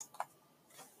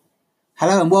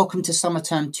Hello and welcome to summer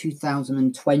term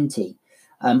 2020.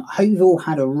 I hope you've all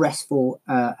had a restful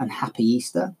and happy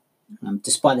Easter,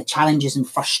 despite the challenges and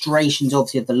frustrations,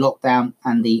 obviously, of the lockdown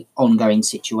and the ongoing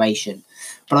situation.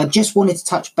 But I just wanted to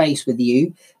touch base with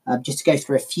you, just to go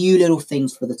through a few little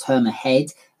things for the term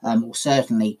ahead, or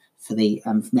certainly for the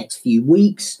next few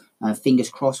weeks.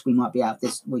 Fingers crossed, we could be out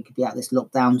this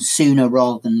lockdown sooner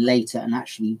rather than later, and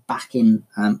actually back in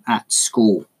at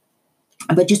school.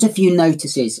 But just a few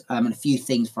notices and a few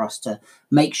things for us to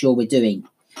make sure we're doing.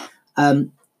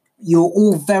 You're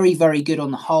all very, very good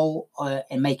on the whole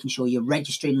in making sure you're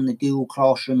registering on the Google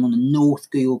Classroom, on the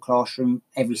North Google Classroom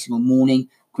every single morning.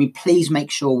 Can we please make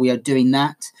sure we are doing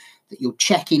that you're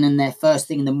checking in there first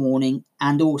thing in the morning,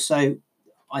 and also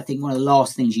I think one of the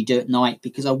last things you do at night,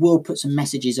 because I will put some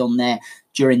messages on there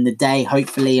during the day,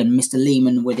 hopefully, and Mr.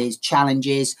 Lehman with his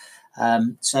challenges.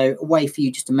 So a way for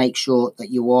you just to make sure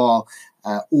that you are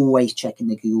always checking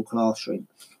the Google Classroom.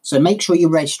 So make sure you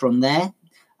register on there.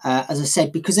 As I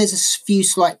said, because there's a few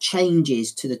slight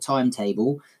changes to the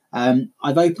timetable, I've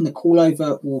opened the call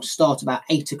over. We'll start about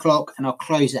 8 o'clock and I'll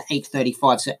close at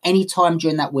 8:35. So any time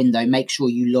during that window, make sure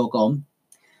you log on.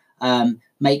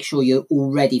 Make sure you're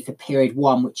all ready for period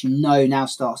one, which now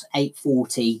starts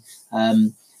 8:40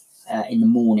 in the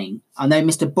morning. I know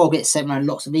Mr. Boggett sent around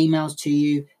lots of emails to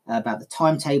you about the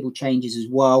timetable changes as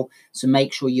well. So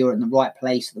make sure you're in the right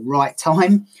place at the right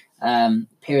time.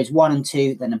 Periods 1 and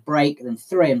 2, then a break, then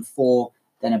 3 and 4,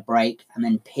 then a break, and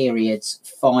then periods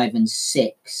 5 and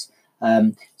 6.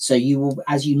 So you will,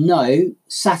 as you know,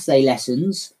 Saturday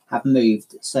lessons have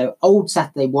moved. So old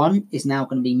Saturday 1 is now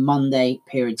going to be Monday,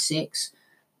 period 6.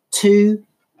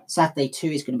 Saturday 2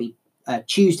 is going to be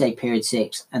Tuesday, period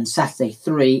 6, and Saturday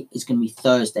 3 is going to be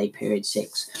Thursday, period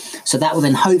 6. So that will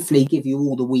then hopefully give you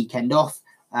all the weekend off,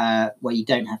 where you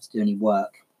don't have to do any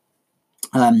work.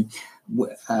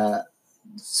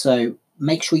 So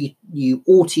make sure you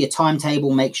alter your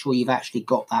timetable. Make sure you've actually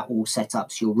got that all set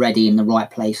up so you're ready in the right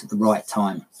place at the right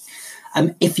time.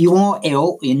 If you are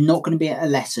ill, you're not going to be at a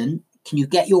lesson, can you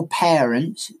get your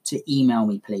parents to email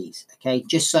me, please? Okay,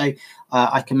 just so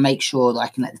I can make sure that I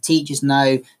can let the teachers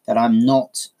know that I'm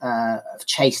not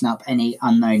chasing up any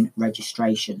unknown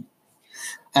registration.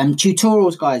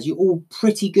 Tutorials, guys, you're all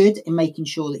pretty good in making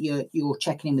sure that you're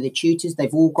checking in with the tutors.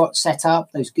 They've all got set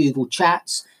up those Google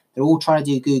Chats. They're all trying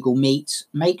to do Google Meets.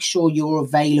 Make sure you're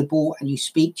available and you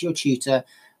speak to your tutor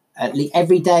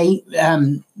every day,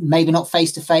 maybe not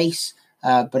face-to-face,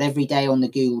 but every day on the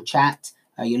Google Chat.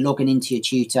 You're logging into your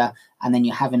tutor, and then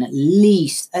you're having at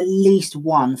least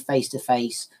one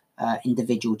face-to-face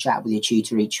individual chat with your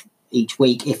tutor each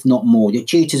week, if not more. Your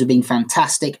tutors have been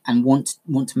fantastic and want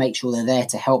to make sure they're there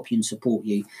to help you and support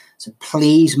you. So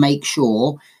please make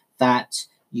sure that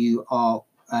you are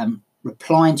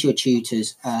replying to your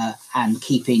tutors and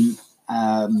keeping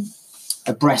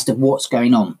abreast of what's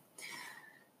going on.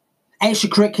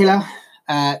 Extracurricular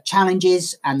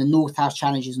challenges and the North House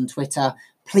challenges on Twitter.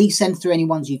 Please send through any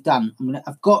ones you've done.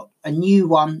 I've got a new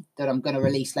one that I'm going to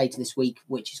release later this week,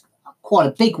 which is quite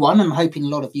a big one. I'm hoping a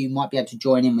lot of you might be able to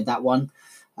join in with that one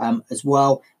as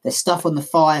well. There's stuff on the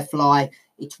Firefly.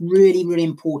 It's really, really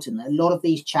important. A lot of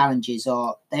these challenges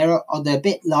they're a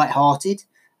bit lighthearted.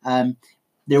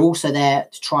 They're also there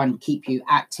to try and keep you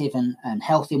active and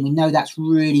healthy. And we know that's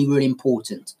really, really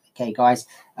important. Okay, guys,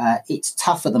 it's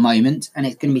tough at the moment, and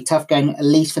it's going to be tough going at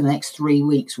least for the next 3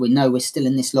 weeks. We know we're still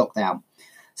in this lockdown.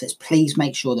 So please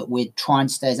make sure that we're trying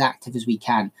to stay as active as we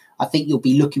can. I think you'll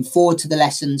be looking forward to the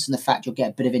lessons and the fact you'll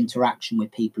get a bit of interaction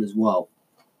with people as well.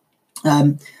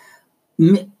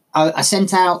 I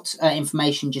sent out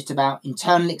information just about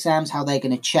internal exams, how they're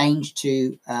going to change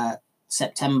to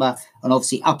September, and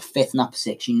obviously upper 5th and upper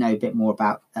 6th, you know a bit more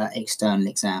about external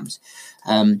exams.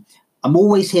 I'm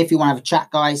always here if you want to have a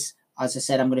chat, guys. As I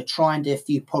said, I'm going to try and do a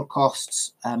few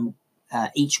podcasts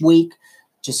each week,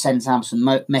 just send out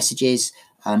some messages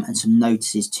and some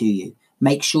notices to you.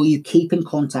 Make sure you keep in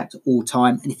contact at all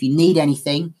time. And if you need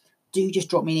anything, do just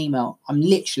drop me an email. I'm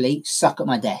literally stuck at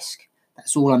my desk.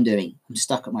 That's all I'm doing. I'm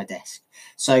stuck at my desk.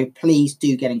 So please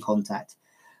do get in contact.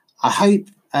 I hope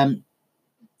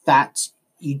that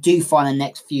you do find the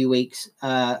next few weeks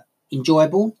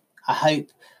enjoyable. I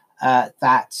hope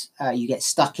that you get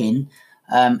stuck in.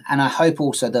 And I hope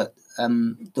also that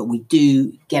we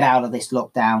do get out of this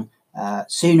lockdown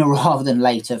sooner rather than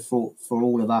later for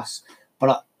all of us.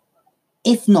 But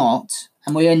if not,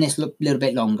 and we're in this little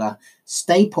bit longer,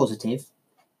 stay positive.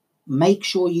 Make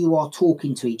sure you are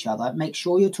talking to each other. Make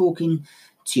sure you're talking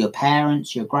to your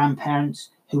parents, your grandparents,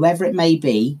 whoever it may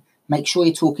be. Make sure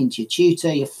you're talking to your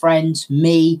tutor, your friends,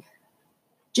 me.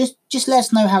 Just let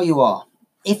us know how you are.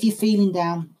 if you're feeling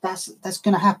down, that's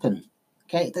going to happen.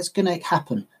 Okay, that's going to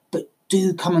happen. But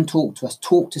do come and talk to us.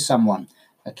 Talk to someone.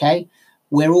 Okay,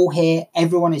 we're all here.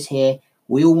 Everyone is here.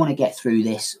 We all want to get through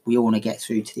this. We all want to get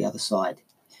through to the other side.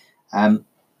 As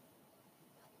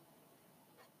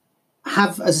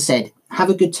I said, have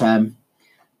a good term.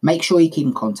 Make sure you keep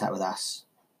in contact with us,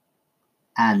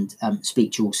 and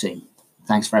speak to you all soon.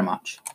 Thanks very much.